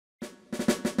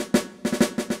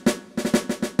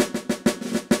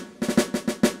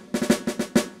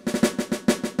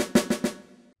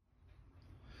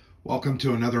Welcome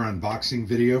to another unboxing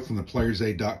video from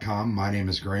theplayersaid.com. My name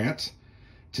is Grant.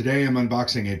 Today I'm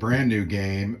unboxing a brand new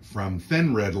game from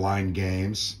Thin Red Line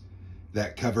Games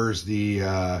that covers the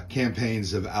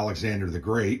campaigns of Alexander the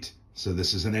Great. So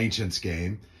this is an Ancients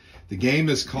game. The game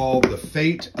is called The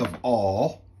Fate of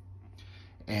All,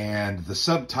 and the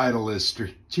subtitle is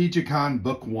Strategicon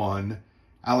Book 1,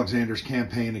 Alexander's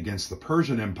Campaign Against the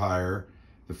Persian Empire,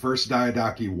 the First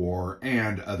Diadochi War,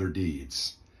 and Other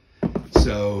Deeds.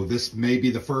 So this may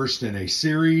be the first in a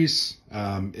series.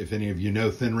 If any of you know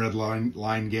Thin Red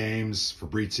Line Games,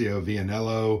 Fabrizio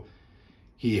Vianello,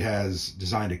 he has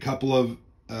designed a couple of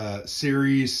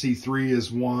series. C3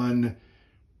 is one,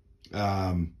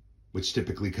 which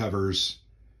typically covers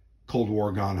Cold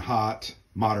War Gone Hot,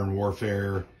 Modern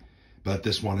Warfare, but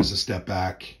this one is a step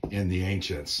back in the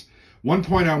Ancients. One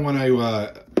point I want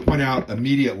to point out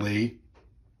immediately,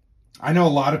 I know a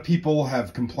lot of people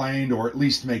have complained or at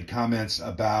least made comments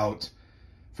about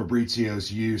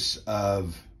Fabrizio's use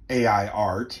of AI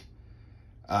art.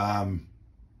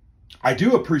 I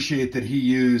do appreciate that he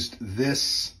used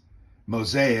this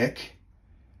mosaic.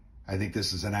 I think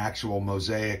this is an actual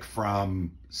mosaic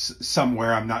from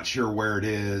somewhere. I'm not sure where it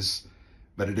is,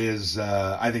 but it is,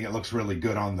 I think it looks really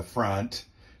good on the front.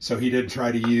 So he did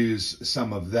try to use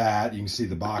some of that. You can see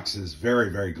the box is very,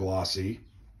 very glossy.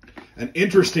 An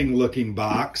interesting looking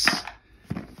box.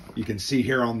 You can see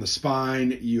here on the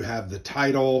spine, you have the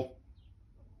title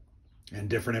and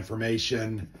different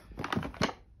information.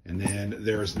 And then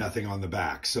there's nothing on the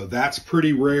back. So that's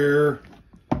pretty rare.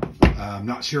 I'm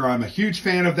not sure I'm a huge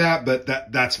fan of that, but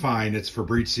that's fine. It's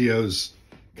Fabrizio's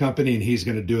company and he's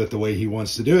going to do it the way he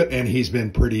wants to do it. And he's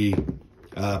been pretty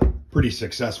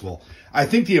successful. I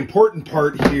think the important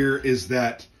part here is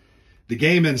that the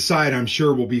game inside, I'm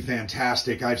sure, will be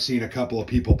fantastic. I've seen a couple of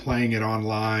people playing it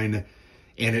online,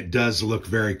 and it does look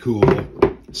very cool.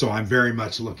 So I'm very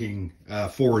much looking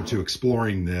forward to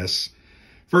exploring this.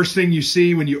 First thing you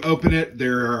see when you open it,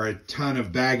 there are a ton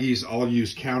of baggies, all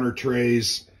use counter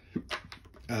trays.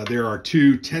 There are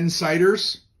two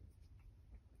 10-siders,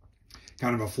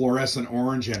 kind of a fluorescent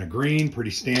orange and a green,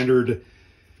 pretty standard.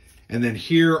 And then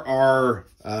here are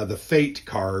the Fate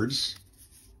cards.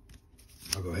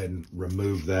 I'll go ahead and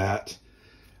remove that.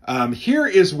 Here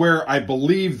is where I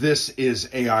believe this is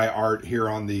AI art here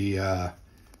on the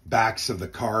backs of the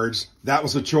cards. That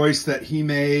was a choice that he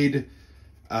made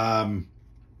to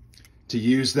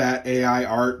use that AI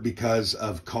art because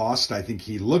of cost. I think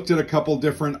he looked at a couple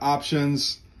different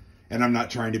options, and I'm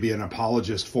not trying to be an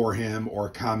apologist for him or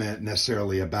comment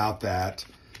necessarily about that.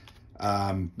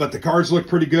 But the cards look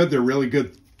pretty good. They're really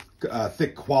good,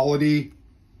 thick quality.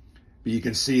 But you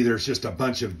can see there's just a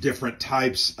bunch of different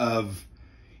types of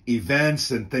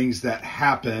events and things that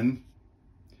happen.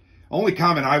 Only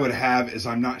comment I would have is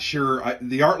I'm not sure.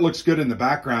 The art looks good in the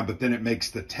background, but then it makes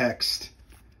the text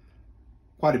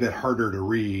quite a bit harder to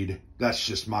read. That's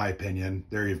just my opinion.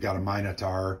 There you've got a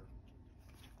Minotaur.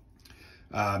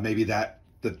 Maybe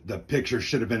the picture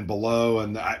should have been below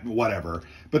and whatever.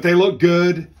 But they look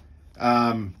good.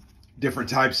 Different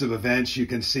types of events you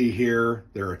can see here.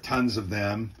 There are tons of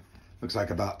them. Looks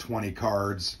like about 20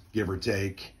 cards, give or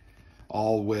take,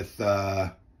 all with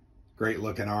great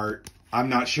looking art. I'm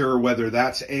not sure whether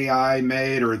that's AI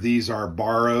made or these are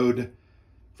borrowed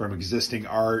from existing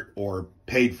art or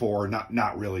paid for,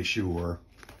 not really sure.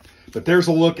 But there's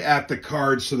a look at the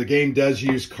cards. So the game does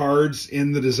use cards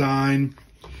in the design.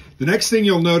 The next thing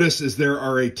you'll notice is there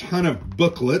are a ton of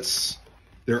booklets.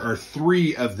 There are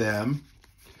 3 of them.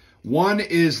 One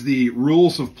is the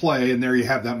rules of play, and there you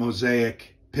have that mosaic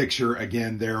picture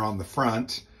again there on the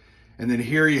front. And then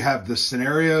here you have the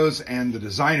scenarios and the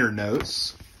designer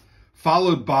notes,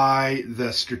 followed by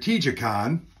the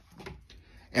Strategicon.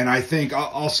 And I think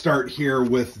I'll start here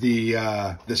with the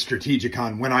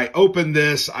Strategicon. When I opened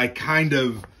this, I kind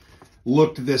of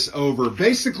looked this over.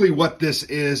 Basically what this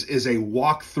is a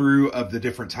walkthrough of the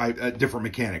different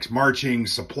mechanics, marching,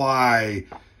 supply,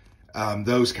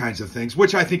 those kinds of things,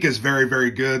 which I think is very,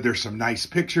 very good. There's some nice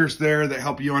pictures there that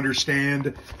help you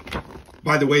understand.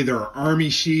 By the way, there are army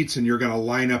sheets and you're going to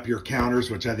line up your counters,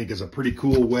 which I think is a pretty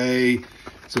cool way.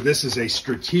 So this is a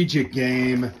strategic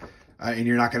game and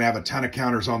you're not going to have a ton of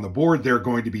counters on the board. They're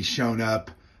going to be shown up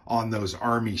on those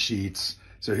army sheets.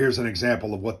 So here's an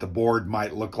example of what the board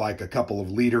might look like. A couple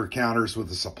of leader counters with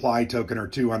a supply token or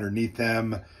 2 underneath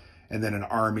them, and then an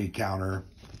army counter.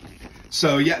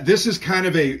 So yeah, this is kind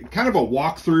of a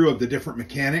walkthrough of the different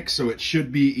mechanics, so it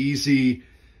should be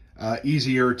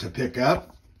easier to pick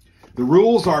up. The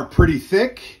rules are pretty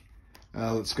thick.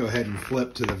 Let's go ahead and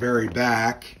flip to the very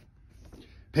back.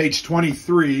 Page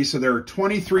 23, so there are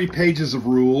 23 pages of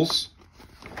rules.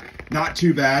 Not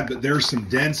too bad, but there's some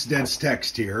dense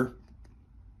text here.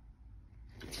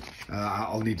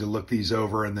 I'll need to look these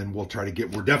over, and then we'll try to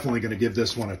we're definitely going to give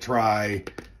this one a try,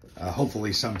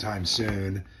 hopefully sometime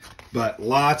soon. But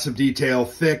lots of detail,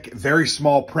 thick, very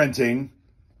small printing.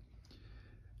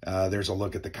 There's a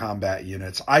look at the combat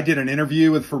units. I did an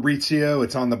interview with Fabrizio.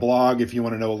 It's on the blog. If you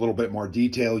want to know a little bit more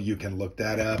detail, you can look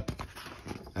that up.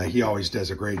 He always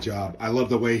does a great job. I love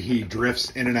the way he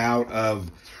drifts in and out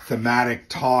of thematic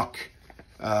talk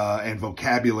and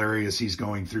vocabulary as he's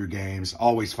going through games.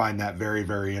 Always find that very,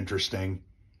 very interesting.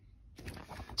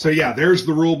 So yeah, there's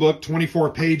the rule book,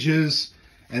 24 pages,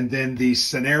 and then the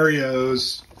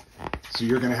scenarios. So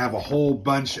you're going to have a whole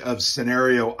bunch of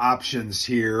scenario options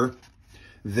here.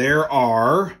 There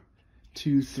are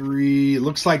 2, 3,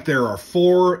 looks like there are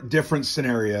 4 different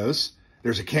scenarios.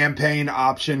 There's a campaign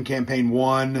option, campaign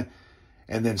 1,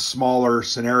 and then smaller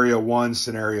scenario 1,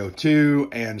 scenario 2,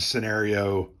 and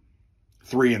scenario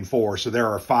 3 and 4. So there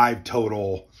are 5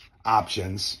 total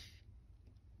options.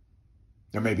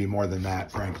 There may be more than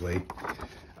that, frankly.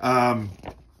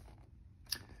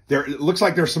 It looks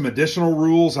like there's some additional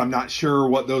rules. I'm not sure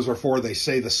what those are for. They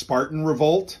say the Spartan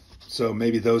Revolt. So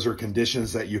maybe those are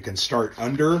conditions that you can start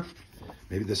under.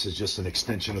 Maybe this is just an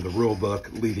extension of the rule book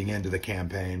leading into the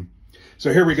campaign.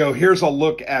 So here we go. Here's a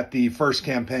look at the first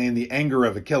campaign, the Anger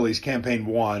of Achilles, campaign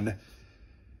 1.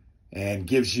 And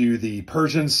gives you the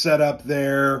Persian setup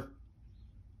there.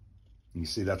 You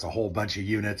see that's a whole bunch of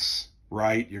units,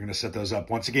 right? You're going to set those up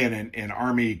once again in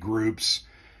army groups,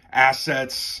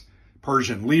 assets,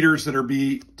 Persian leaders that are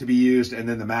to be used, and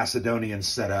then the Macedonian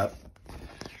setup.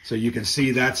 So you can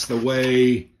see that's the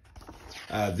way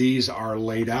these are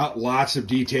laid out. Lots of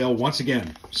detail. Once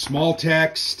again, small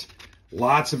text,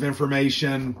 lots of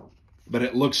information, but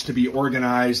it looks to be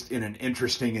organized in an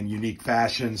interesting and unique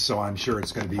fashion, so I'm sure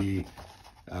it's going to be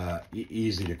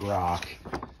easy to grok.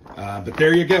 But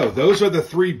there you go. Those are the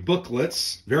 3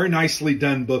 booklets. Very nicely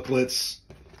done booklets.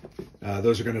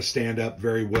 Those are going to stand up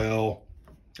very well.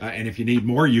 And if you need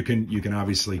more, you can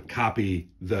obviously copy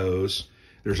those.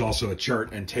 There's also a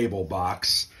chart and table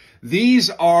box. These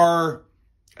are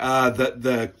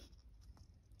I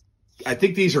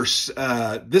think these are,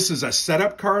 this is a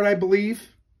setup card, I believe.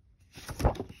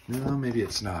 No, maybe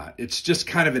it's not. It's just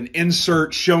kind of an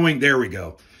insert showing, there we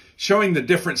go, showing the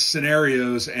different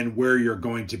scenarios and where you're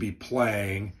going to be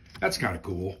playing. That's kind of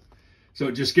cool. So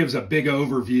it just gives a big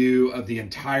overview of the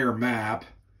entire map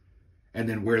and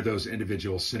then where those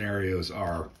individual scenarios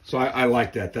are. So I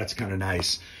like that. That's kind of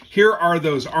nice. Here are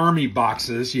those army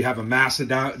boxes. You have a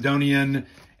Macedonian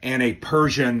and a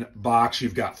Persian box.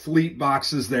 You've got fleet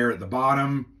boxes there at the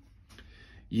bottom.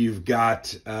 You've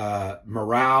got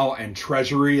morale and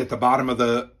treasury at the bottom of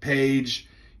the page.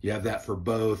 You have that for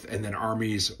both. And then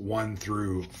armies 1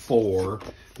 through 4.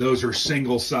 Those are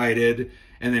single-sided.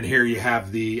 And then here you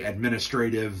have the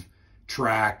administrative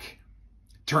track,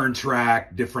 turn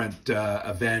track, different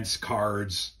events,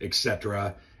 cards,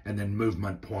 etc. And then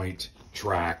movement point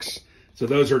tracks. So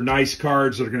those are nice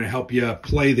cards that are going to help you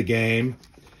play the game.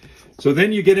 So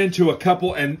then you get into a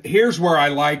couple, and here's where I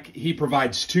like, he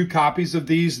provides 2 copies of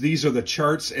these. These are the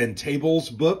charts and tables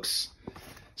books.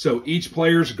 So each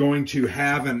player is going to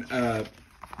have the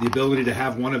ability to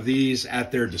have one of these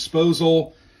at their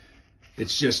disposal.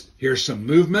 It's just, here's some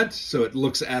movement. So it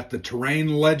looks at the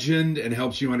terrain legend and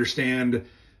helps you understand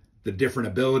the different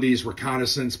abilities,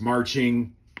 reconnaissance,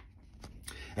 marching.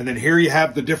 And then here you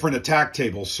have the different attack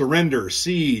tables: surrender,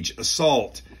 siege,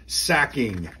 assault,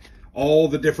 sacking, all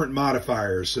the different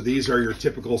modifiers. So these are your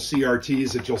typical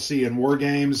CRTs that you'll see in war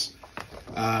games.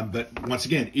 But once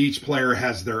again, each player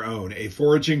has their own. A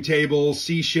foraging table,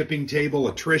 sea shipping table,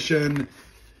 attrition,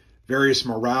 various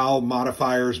morale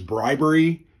modifiers,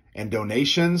 bribery, and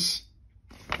donations.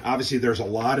 Obviously, there's a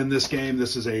lot in this game.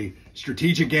 This is a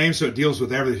strategic game, so it deals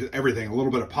with everything. A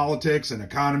little bit of politics and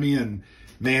economy and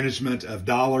management of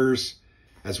dollars,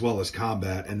 as well as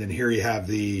combat. And then here you have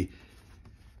the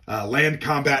land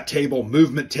combat table,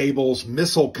 movement tables,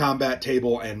 missile combat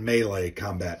table, and melee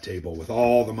combat table with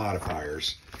all the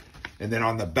modifiers. And then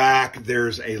on the back,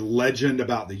 there's a legend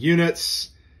about the units,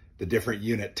 the different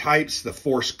unit types, the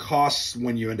force costs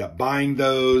when you end up buying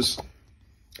those,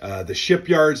 the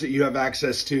shipyards that you have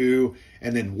access to,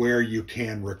 and then where you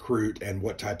can recruit and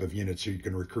what type of units you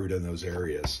can recruit in those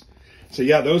areas. So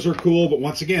yeah, those are cool. But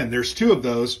once again, there's 2 of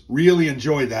those. Really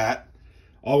enjoy that.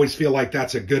 Always feel like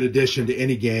that's a good addition to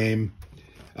any game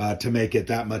to make it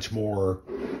that much more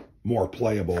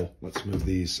playable. Let's move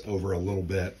these over a little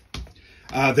bit.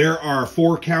 There are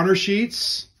 4 counter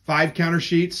sheets, 5 counter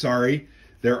sheets, sorry.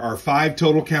 There are 5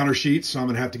 total counter sheets, so I'm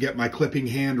going to have to get my clipping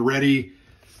hand ready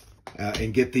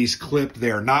and get these clipped.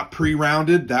 They are not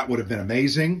pre-rounded. That would have been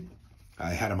amazing.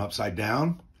 I had them upside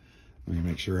down. Let me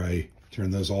make sure I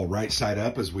turn those all right side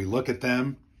up as we look at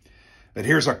them. But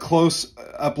here's a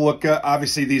close-up look.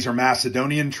 Obviously, these are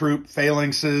Macedonian troop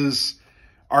phalanxes,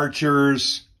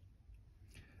 archers,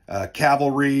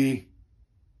 cavalry.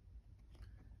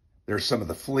 There's some of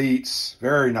the fleets.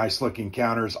 Very nice-looking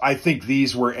counters. I think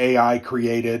these were AI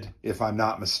created, if I'm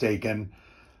not mistaken.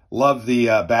 Love the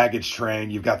baggage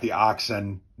train. You've got the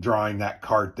oxen drawing that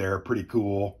cart there. Pretty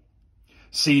cool.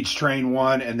 Siege train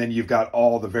 1, and then you've got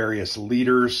all the various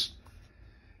leaders.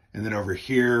 And then over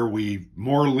here,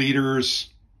 more leaders,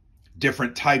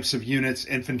 different types of units,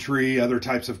 infantry, other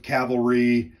types of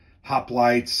cavalry,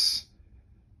 hoplites,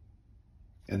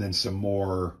 and then some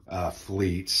more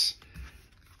fleets.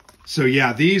 So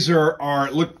yeah, these are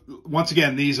look, once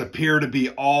again, these appear to be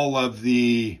all of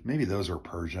the, maybe those are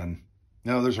Persian.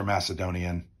 No, those are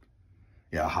Macedonian.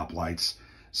 Yeah, hoplites.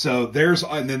 So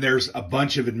and then there's a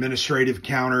bunch of administrative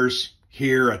counters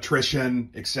here, attrition,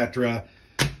 etc.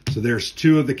 So there's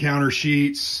 2 of the counter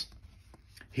sheets.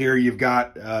 Here you've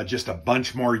got just a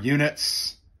bunch more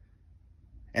units.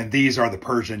 And these are the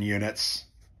Persian units.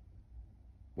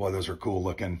 Boy, those are cool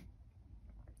looking.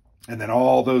 And then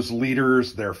all those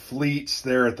leaders, their fleets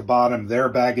there at the bottom, their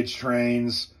baggage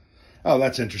trains. Oh,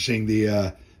 that's interesting.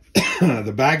 The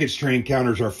the baggage train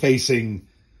counters are facing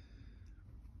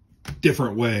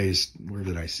different ways. Where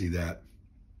did I see that?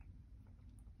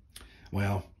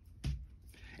 Well,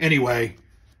 anyway,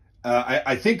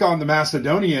 I think on the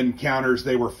Macedonian counters,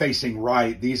 they were facing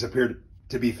right. These appear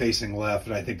to be facing left,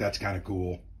 and I think that's kind of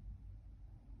cool.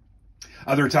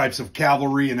 Other types of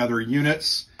cavalry and other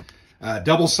units.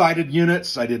 Double-sided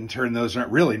units. I didn't turn those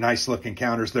around. Really nice looking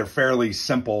counters. They're fairly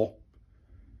simple.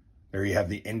 There you have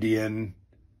the Indian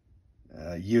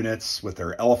units with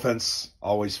their elephants.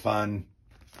 Always fun.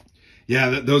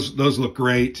 Yeah, those look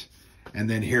great. And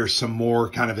then here's some more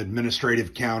kind of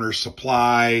administrative counters.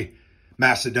 Supply,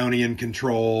 Macedonian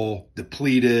control,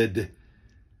 depleted,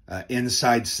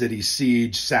 inside city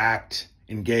siege, sacked,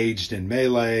 engaged in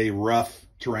melee, rough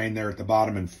terrain there at the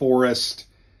bottom, and forest,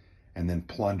 and then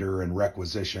plunder and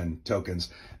requisition tokens.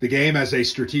 The game as a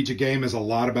strategic game is a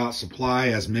lot about supply,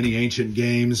 as many ancient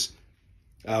games.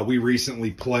 We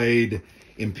recently played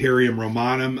Imperium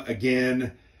Romanum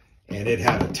again, and it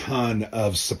had a ton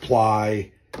of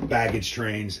supply, baggage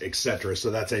trains, etc.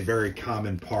 So that's a very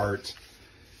common part.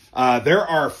 There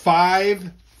are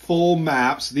 5 full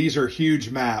maps. These are huge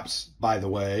maps, by the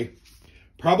way.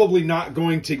 Probably not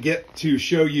going to get to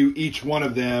show you each one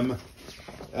of them.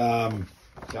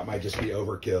 That might just be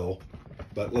overkill.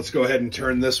 But let's go ahead and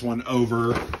turn this one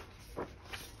over.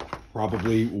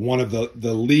 Probably one of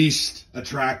the least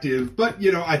attractive, but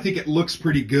you know, I think it looks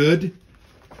pretty good.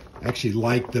 I actually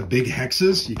like the big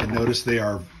hexes. You can notice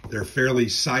they're fairly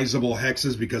sizable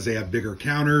hexes because they have bigger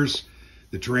counters.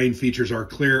 The terrain features are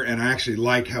clear, and I actually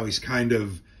like how he's kind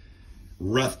of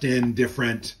roughed in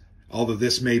different, although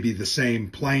this may be the same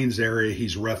plains area,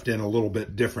 he's roughed in a little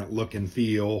bit different look and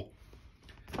feel.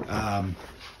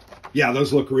 Yeah,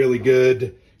 those look really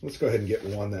good. Let's go ahead and get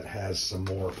one that has some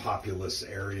more populous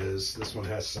areas. This one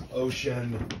has some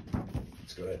ocean.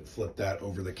 Let's go ahead and flip that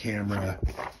over the camera.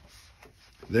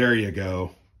 There you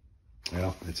go.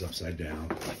 Well, it's upside down.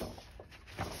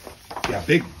 Yeah,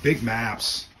 big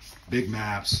maps. Big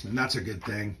maps, and that's a good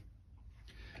thing.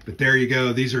 But there you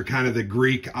go. These are kind of the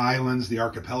Greek islands, the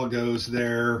archipelagos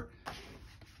there.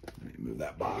 Let me move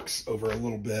that box over a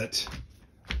little bit.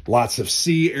 Lots of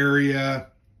sea area.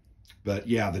 But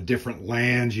yeah, the different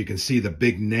lands, you can see the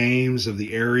big names of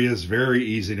the areas, very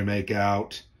easy to make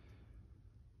out.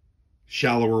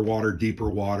 Shallower water, deeper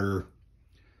water.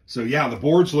 So yeah, the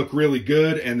boards look really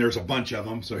good, and there's a bunch of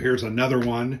them. So here's another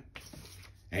one,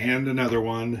 and another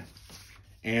one,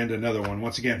 and another one.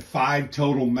 Once again, 5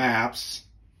 total maps.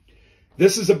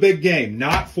 This is a big game,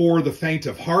 not for the faint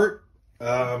of heart.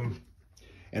 And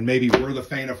maybe we're the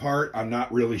faint of heart, I'm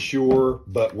not really sure,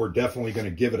 but we're definitely going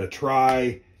to give it a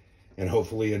try and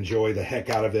hopefully enjoy the heck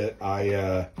out of it.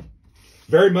 I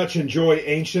very much enjoy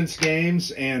Ancients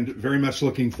games and very much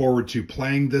looking forward to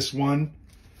playing this one.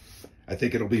 I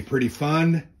think it'll be pretty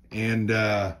fun, and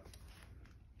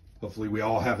hopefully we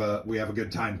all have a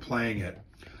good time playing it.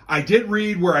 I did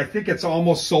read where I think it's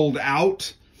almost sold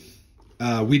out.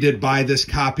 We did buy this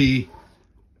copy,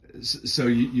 so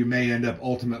you may end up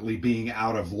ultimately being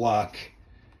out of luck.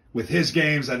 With his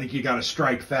games, I think you got to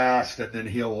strike fast, and then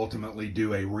he'll ultimately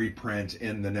do a reprint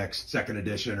in the next 2nd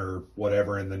edition or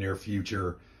whatever in the near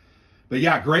future. But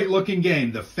yeah, great looking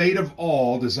game. The Fate of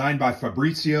All, designed by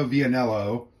Fabrizio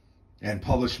Vianello and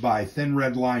published by Thin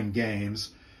Red Line Games.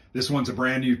 This one's a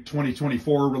brand new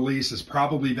 2024 release. It's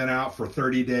probably been out for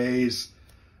 30 days.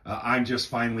 I'm just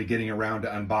finally getting around to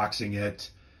unboxing it.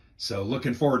 So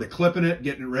looking forward to clipping it,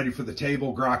 getting it ready for the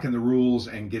table, grokking the rules,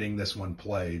 and getting this one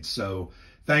played. So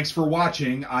thanks for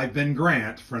watching. I've been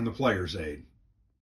Grant from the Player's Aid.